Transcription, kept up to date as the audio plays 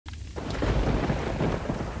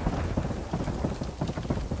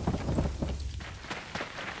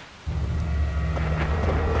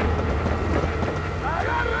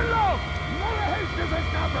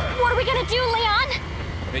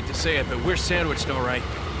say it, but we're sandwiched all right.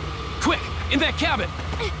 Quick, in that cabin!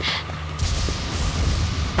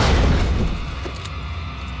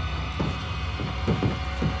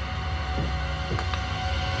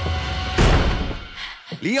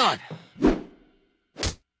 Leon!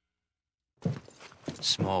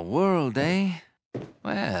 Small world, eh?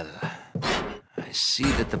 Well, I see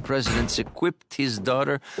that the president's equipped his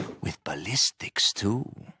daughter with ballistics, too.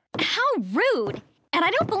 How rude! And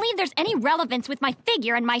I don't believe there's any relevance with my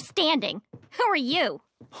figure and my standing. Who are you?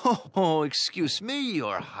 Oh, excuse me,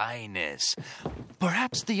 Your Highness.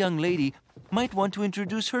 Perhaps the young lady might want to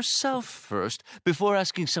introduce herself first before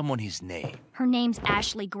asking someone his name. Her name's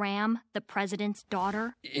Ashley Graham, the president's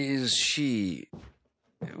daughter. Is she...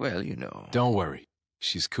 well, you know... Don't worry.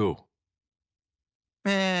 She's cool.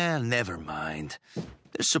 Never mind.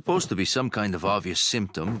 There's supposed to be some kind of obvious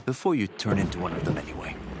symptom before you turn into one of them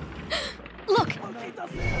anyway. Look!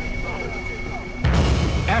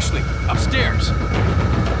 Ashley, upstairs!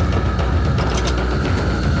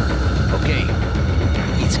 Okay,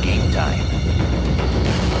 it's game time.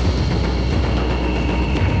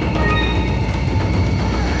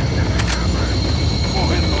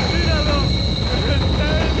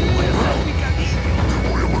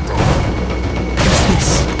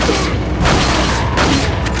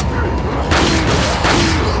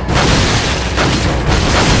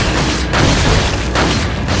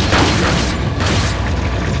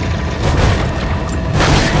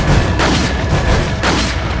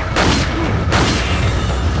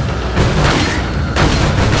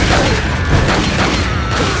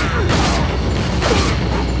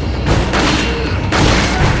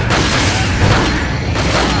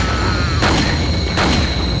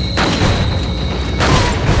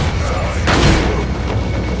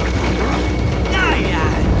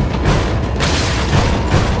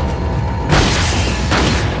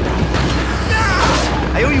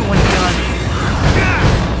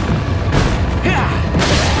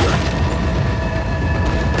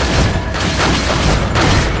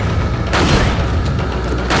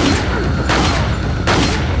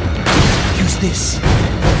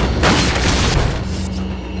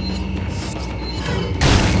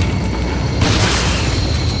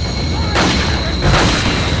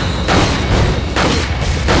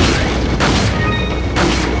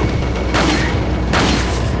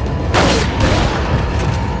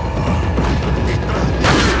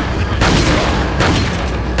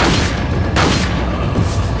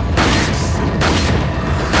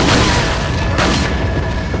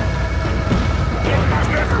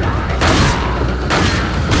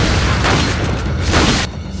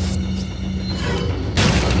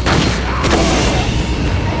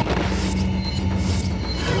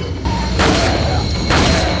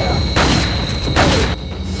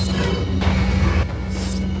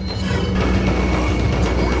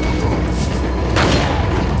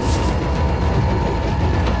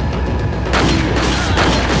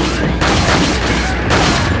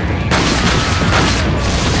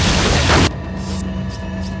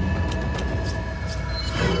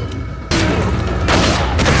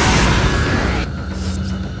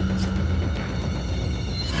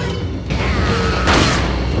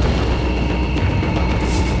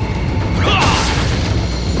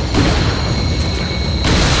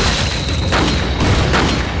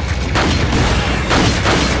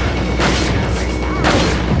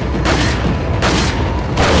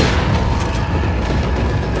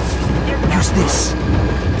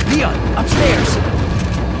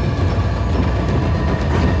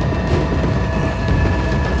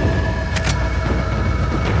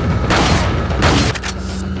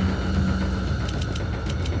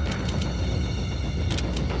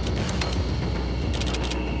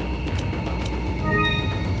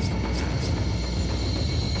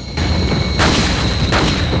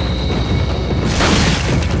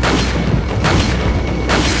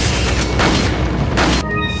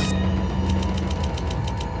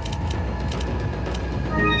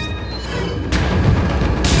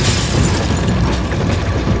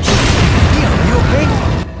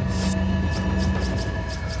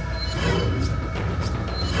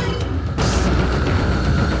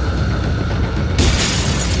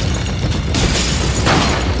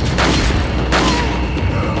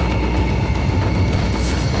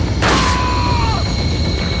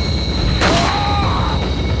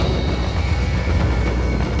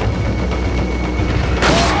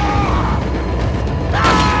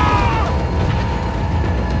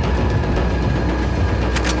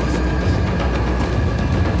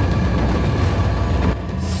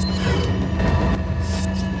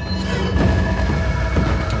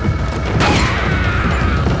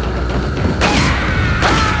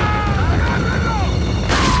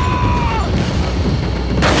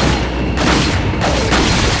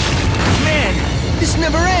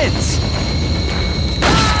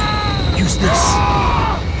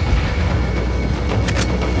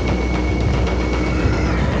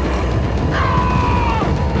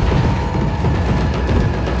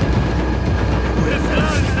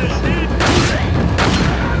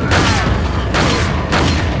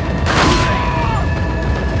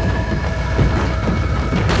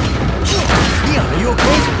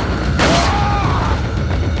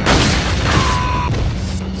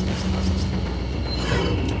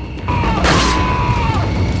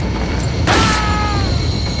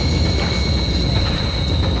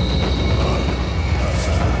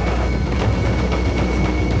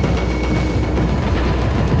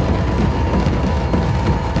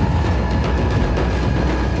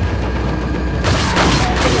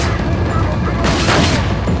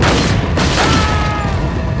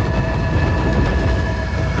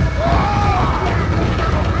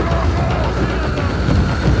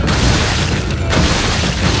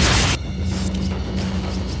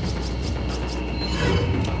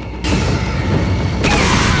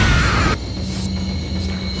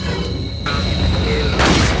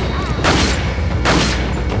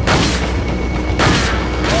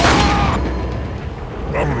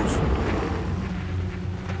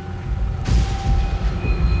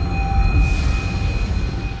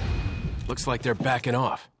 like they're backing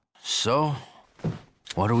off. So,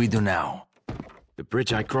 what do we do now? The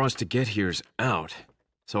bridge I crossed to get here's out,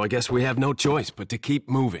 so I guess we have no choice but to keep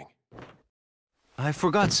moving. I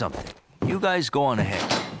forgot something. You guys go on ahead.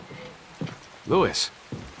 Louis,